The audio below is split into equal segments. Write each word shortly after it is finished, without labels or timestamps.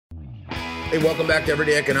Hey, welcome back to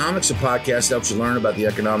Everyday Economics, a podcast that helps you learn about the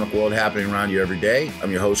economic world happening around you every day.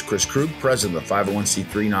 I'm your host, Chris Krug, president of the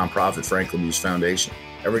 501c3 nonprofit Franklin Muse Foundation.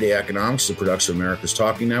 Everyday Economics is a production of America's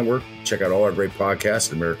Talking Network. Check out all our great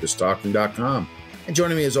podcasts at americastalking.com. And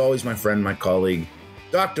joining me, as always, my friend, my colleague,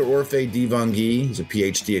 Dr. Orphe Divounguy. He's a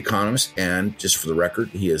PhD economist, and just for the record,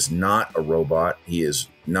 he is not a robot. He is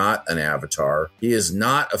not an avatar. He is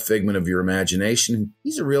not a figment of your imagination.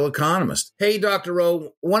 He's a real economist. Hey, Dr.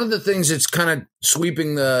 Rowe, one of the things that's kind of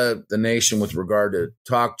sweeping the nation with regard to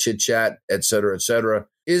talk, chit-chat, et cetera,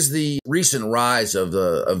 is the recent rise of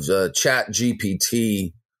the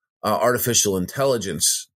ChatGPT, artificial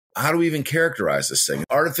intelligence. How do we even characterize this thing?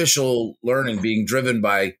 Artificial learning being driven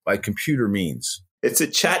by computer means. It's a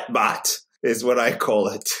chat bot is what I call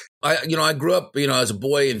it. I grew up, as a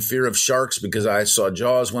boy in fear of sharks because I saw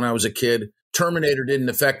Jaws when I was a kid. Terminator didn't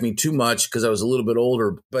affect me too much because I was a little bit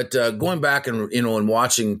older. But going back and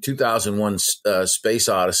watching 2001 Space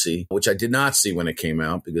Odyssey, which I did not see when it came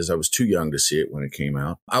out because I was too young to see it when it came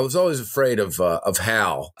out, I was always afraid of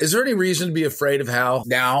Hal. Is there any reason to be afraid of Hal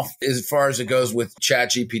now, as far as it goes with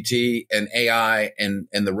ChatGPT and AI and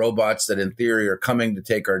the robots that in theory are coming to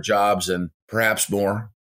take our jobs and perhaps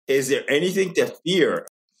more? Is there anything to fear?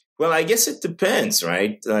 Well, I guess it depends,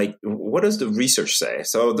 right? Like, what does the research say?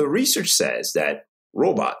 So the research says that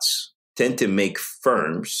robots tend to make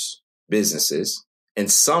firms, businesses,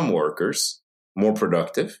 and some workers more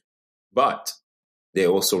productive, but they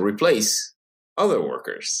also replace other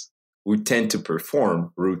workers who tend to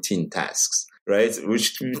perform routine tasks, right?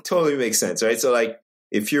 Which totally makes sense, right? So like,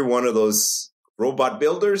 if you're one of those robot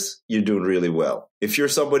builders, you're doing really well. If you're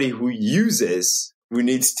somebody who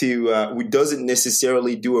who doesn't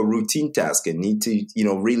necessarily do a routine task and need to,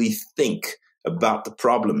 really think about the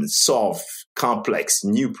problem and solve complex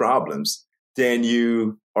new problems, then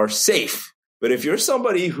you are safe. But if you're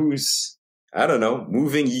somebody who's,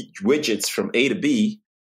 moving widgets from A to B,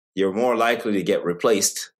 you're more likely to get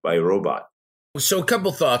replaced by a robot. So a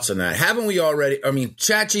couple thoughts on that. Haven't we already?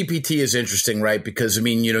 ChatGPT is interesting, right? Because,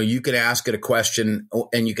 you could ask it a question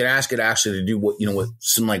and you could ask it actually to do with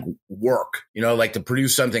some like work, like to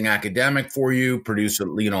produce something academic for you, produce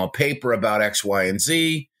a paper about X, Y, and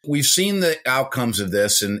Z. We've seen the outcomes of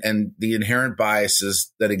this and the inherent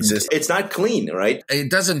biases that exist. It's not clean, right? It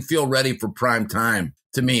doesn't feel ready for prime time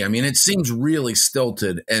to me. It seems really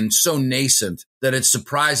stilted and so nascent that it's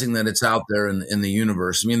surprising that it's out there in the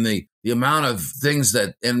universe. The amount of things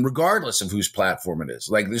and regardless of whose platform it is,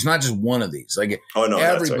 like there's not just one of these. Like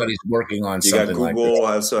everybody's working on something like this. Google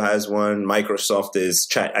also has one. Microsoft is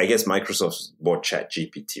Microsoft bought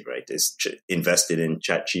ChatGPT, right? Is invested in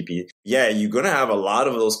ChatGPT. Yeah, you're going to have a lot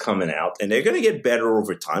of those coming out, and they're going to get better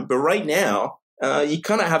over time. But right now, you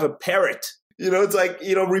kind of have a parrot. It's like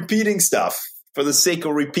repeating stuff for the sake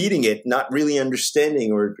of repeating it, not really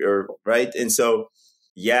understanding or right. And so,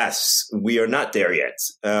 yes, we are not there yet,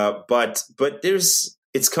 but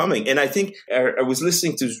it's coming. And I think I was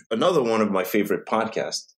listening to another one of my favorite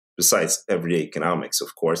podcasts besides Everyday Economics,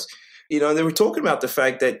 of course. They were talking about the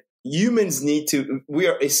fact that humans we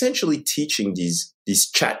are essentially teaching these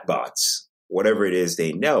chatbots, whatever it is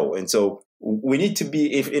they know. And so we need to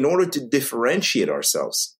in order to differentiate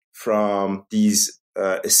ourselves from these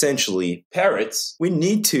essentially parrots, we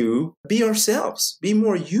need to be ourselves, be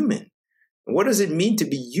more human. What does it mean to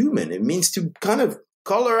be human? It means to kind of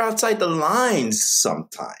color outside the lines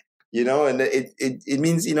sometime, and it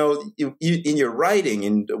means, in your writing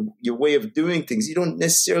and your way of doing things, you don't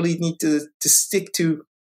necessarily need to stick to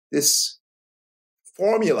this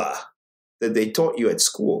formula that they taught you at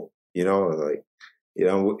school, we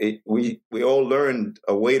all learned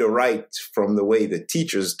a way to write from the way the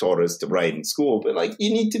teachers taught us to write in school, but like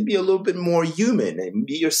you need to be a little bit more human and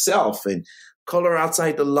be yourself and color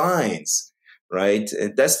outside the lines, right?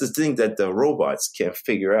 And that's the thing that the robots can't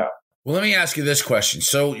figure out. Well, let me ask you this question.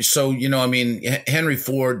 So Henry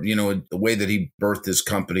Ford, the way that he birthed his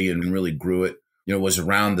company and really grew it, was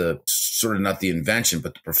around the sort of not the invention,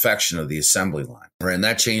 but the perfection of the assembly line, right? And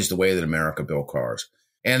that changed the way that America built cars.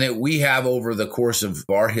 And that we have, over the course of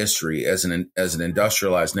our history as an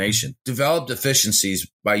industrialized nation, developed efficiencies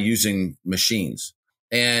by using machines.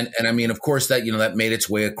 And of course, that made its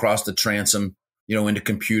way across the transom, into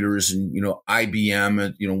computers, and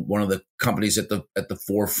IBM, one of the companies at the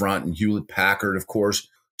forefront, and Hewlett Packard, of course,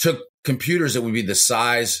 took computers that would be the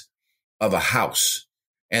size of a house,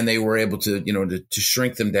 and they were able to to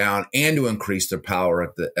shrink them down and to increase their power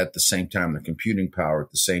at the same time, the computing power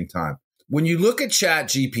at the same time. When you look at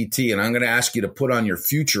ChatGPT, and I'm going to ask you to put on your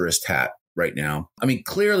futurist hat right now,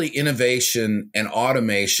 clearly innovation and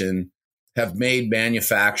automation have made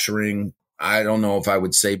manufacturing I don't know if I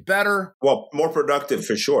would say better. Well, more productive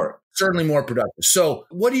for sure. Certainly more productive. So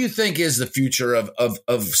what do you think is the future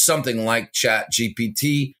of something like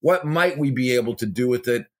ChatGPT? What might we be able to do with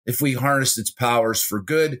it if we harnessed its powers for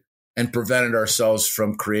good and prevented ourselves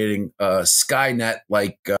from creating a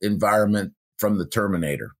Skynet-like environment from the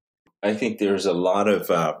Terminator? I think there's a lot of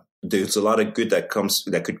good that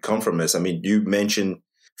could come from this. I mean, you mentioned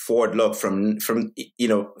forward look from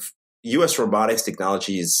U.S. robotics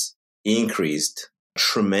technology has increased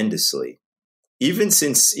tremendously. Even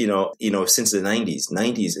since the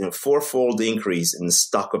 90s, a fourfold increase in the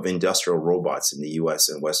stock of industrial robots in the U.S.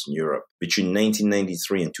 and Western Europe between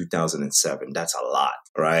 1993 and 2007. That's a lot,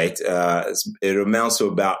 right? It amounts to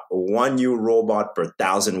about one new robot per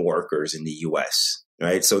 1,000 workers in the U.S.,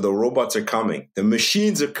 right? So the robots are coming. The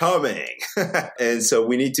machines are coming. And so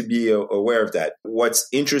we need to be aware of that. What's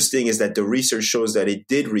interesting is that the research shows that it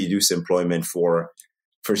did reduce employment for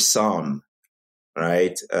some,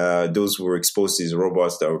 right? Those who were exposed to these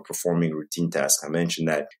robots that were performing routine tasks. I mentioned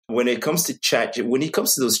that. When it comes to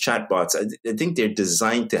those chatbots, I think they're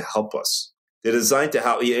designed to help us. They're designed to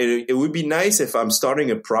help. It would be nice if I'm starting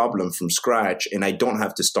a problem from scratch and I don't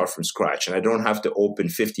have to start from scratch and I don't have to open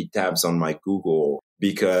 50 tabs on my Google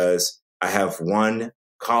because I have one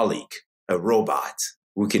colleague, a robot,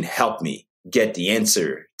 who can help me get the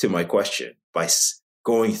answer to my question by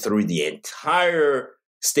going through the entire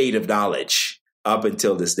state of knowledge up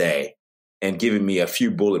until this day and giving me a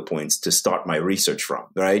few bullet points to start my research from,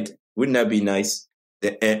 right? Wouldn't that be nice?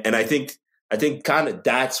 And I think kind of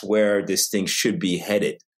that's where this thing should be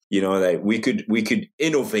headed. That we could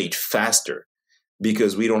innovate faster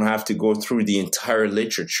because we don't have to go through the entire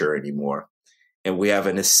literature anymore. And we have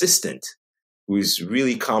an assistant who's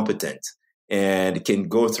really competent and can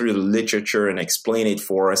go through the literature and explain it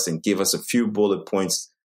for us and give us a few bullet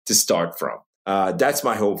points to start from. That's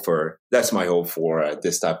my hope for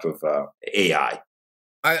this type of AI.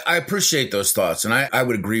 I appreciate those thoughts, and I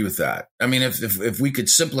would agree with that. I mean, if we could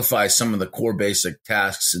simplify some of the core basic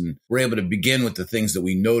tasks and we're able to begin with the things that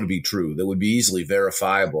we know to be true, that would be easily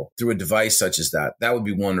verifiable through a device such as that would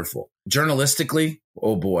be wonderful. Journalistically,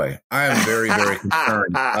 oh boy, I am very, very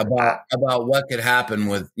concerned about what could happen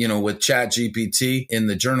with ChatGPT in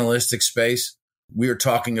the journalistic space. We are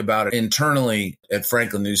talking about it internally at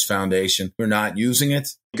Franklin News Foundation. We're not using it.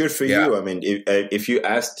 Good for you. I mean, if you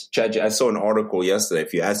asked I saw an article yesterday.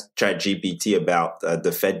 If you asked ChatGPT about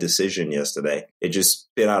the Fed decision yesterday, it just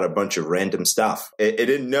spit out a bunch of random stuff. It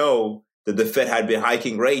didn't know that the Fed had been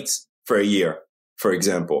hiking rates for a year, for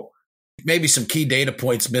example. Maybe some key data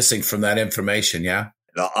points missing from that information, yeah?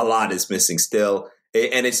 A lot is missing still.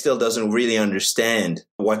 And it still doesn't really understand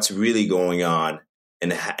what's really going on.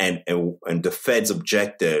 And the Fed's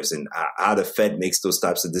objectives and how the Fed makes those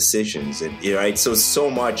types of decisions, and right, so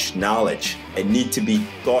much knowledge and need to be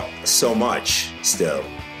taught so much still.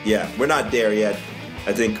 Yeah, we're not there yet.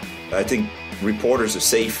 I think reporters are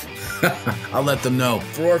safe. I'll let them know.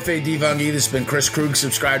 For Orphe Divounguy, this has been Chris Krug.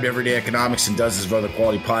 Subscribe to Everyday Economics and dozens of other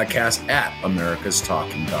quality podcasts at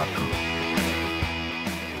americastalking.com.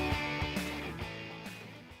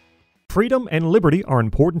 Freedom and liberty are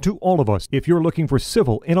important to all of us. If you're looking for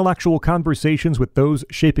civil, intellectual conversations with those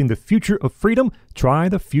shaping the future of freedom, try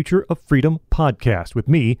the Future of Freedom podcast with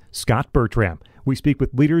me, Scott Bertram. We speak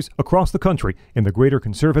with leaders across the country in the greater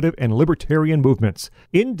conservative and libertarian movements.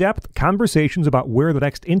 In-depth conversations about where the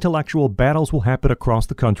next intellectual battles will happen across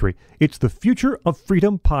the country. It's the Future of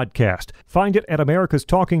Freedom podcast. Find it at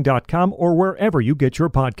americastalking.com or wherever you get your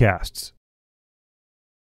podcasts.